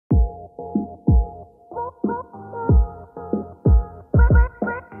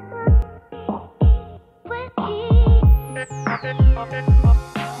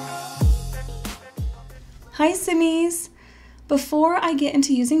Hi Simmies! Before I get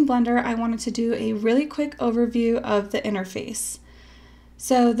into using Blender, I wanted to do a really quick overview of the interface.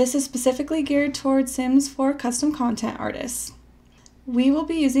 So this is specifically geared towards Sims for custom content artists. We will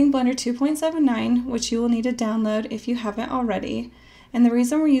be using Blender 2.79, which you will need to download if you haven't already. And the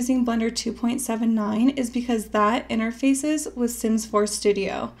reason we're using Blender 2.79 is because that interfaces with Sims 4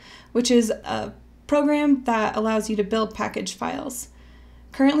 Studio, which is a program that allows you to build package files.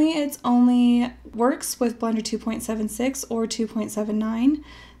 Currently, it only works with Blender 2.76 or 2.79,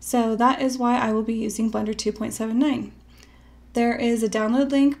 so that is why I will be using Blender 2.79. There is a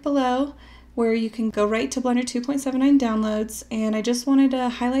download link below where you can go right to Blender 2.79 downloads, and I just wanted to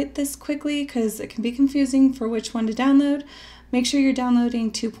highlight this quickly because it can be confusing for which one to download. Make sure you're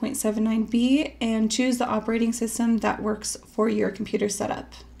downloading 2.79b and choose the operating system that works for your computer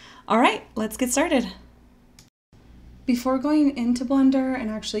setup. Alright, let's get started. Before going into Blender and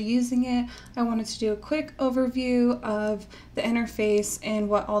actually using it, I wanted to do a quick overview of the interface and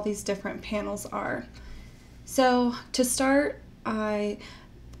what all these different panels are. So to start, I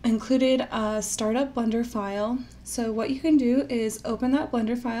included a startup Blender file. So what you can do is open that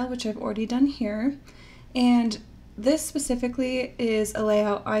Blender file, which I've already done here, and this specifically is a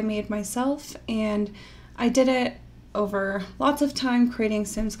layout I made myself, and I did it over lots of time creating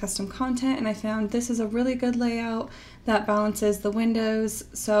Sims custom content, and I found this is a really good layout that balances the windows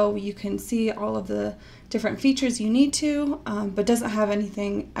so you can see all of the different features you need to, but doesn't have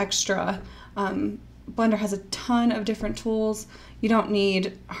anything extra. Blender has a ton of different tools. You don't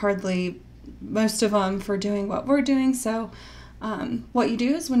need hardly most of them for doing what we're doing, so what you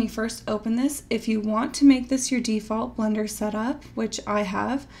do is when you first open this, if you want to make this your default Blender setup, which I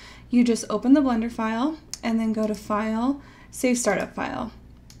have, you just open the Blender file and then go to File, Save Startup File.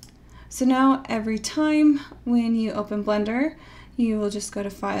 So now every time when you open Blender, you will just go to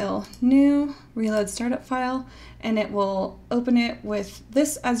File, New, Reload Startup File, and it will open it with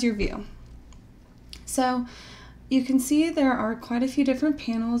this as your view. So you can see there are quite a few different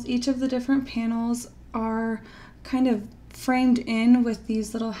panels. Each of the different panels are kind of framed in with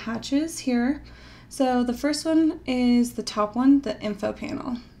these little hatches here. So the first one is the top one, the info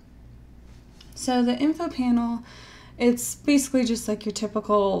panel. So the info panel, it's basically just like your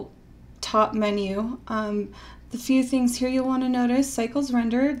typical top menu. The few things here you'll want to notice: cycles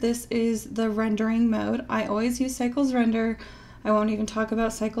render. This is the rendering mode. I always use cycles render. I won't even talk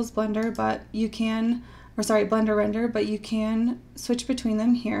about cycles blender, but you can, or sorry, blender render, but you can switch between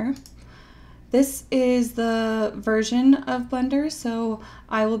them here. This is the version of Blender, so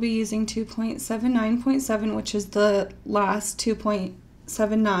I will be using 2.79.7, which is the last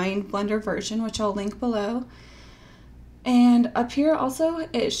 2.79 Blender version, which I'll link below. And up here also,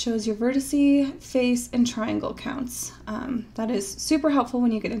 it shows your vertice, face, and triangle counts. That is super helpful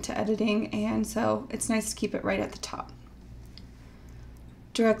when you get into editing, and so it's nice to keep it right at the top.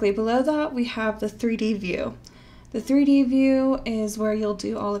 Directly below that, we have the 3D view. The 3D view is where you'll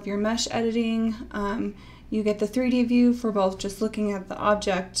do all of your mesh editing. You get the 3D view for both just looking at the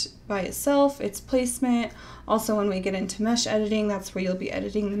object by itself, its placement. Also, when we get into mesh editing, that's where you'll be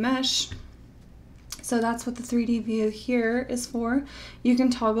editing the mesh. So that's what the 3D view here is for. You can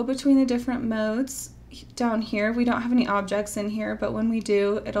toggle between the different modes down here. We don't have any objects in here, but when we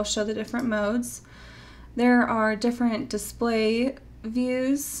do, it'll show the different modes. There are different display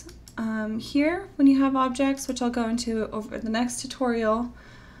views here when you have objects, which I'll go into over the next tutorial.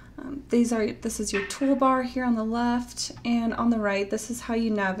 This is your toolbar here on the left, and on the right, this is how you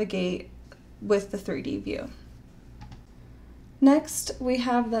navigate with the 3D view. Next, we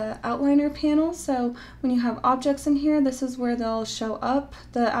have the outliner panel. So when you have objects in here, this is where they'll show up.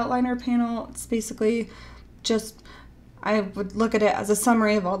 The outliner panel, it's basically just, I would look at it as a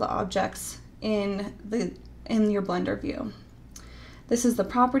summary of all the objects in your Blender view. This is the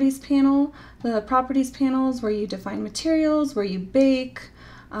properties panel. The properties panel is where you define materials, where you bake.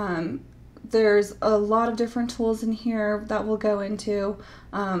 There's a lot of different tools in here that we'll go into.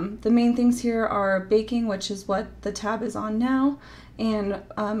 The main things here are baking, which is what the tab is on now, and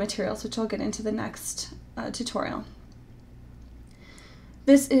materials, which I'll get into the next tutorial.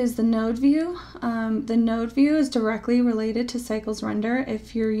 This is the node view. The node view is directly related to cycles render.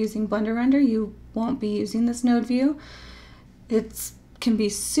 If you're using Blender render, you won't be using this node view. It can be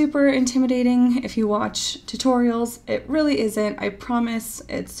super intimidating if you watch tutorials. It really isn't, I promise.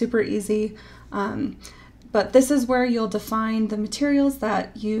 It's super easy. But this is where you'll define the materials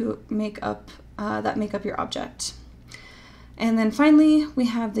that you make up your object. And then finally, we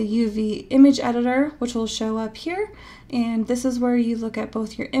have the UV image editor, which will show up here. And this is where you look at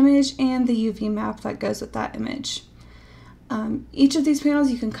both your image and the UV map that goes with that image. Each of these panels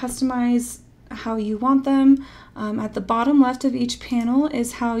you can customize how you want them. At the bottom left of each panel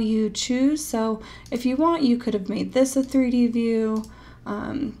is how you choose. So if you want, you could have made this a 3D view.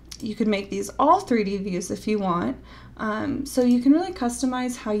 You could make these all 3D views if you want. So you can really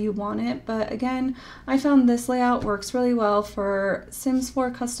customize how you want it. But again, I found this layout works really well for Sims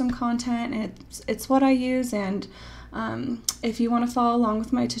 4 custom content, and it's what I use. And if you want to follow along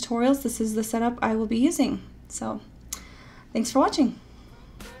with my tutorials, this is the setup I will be using. So thanks for watching.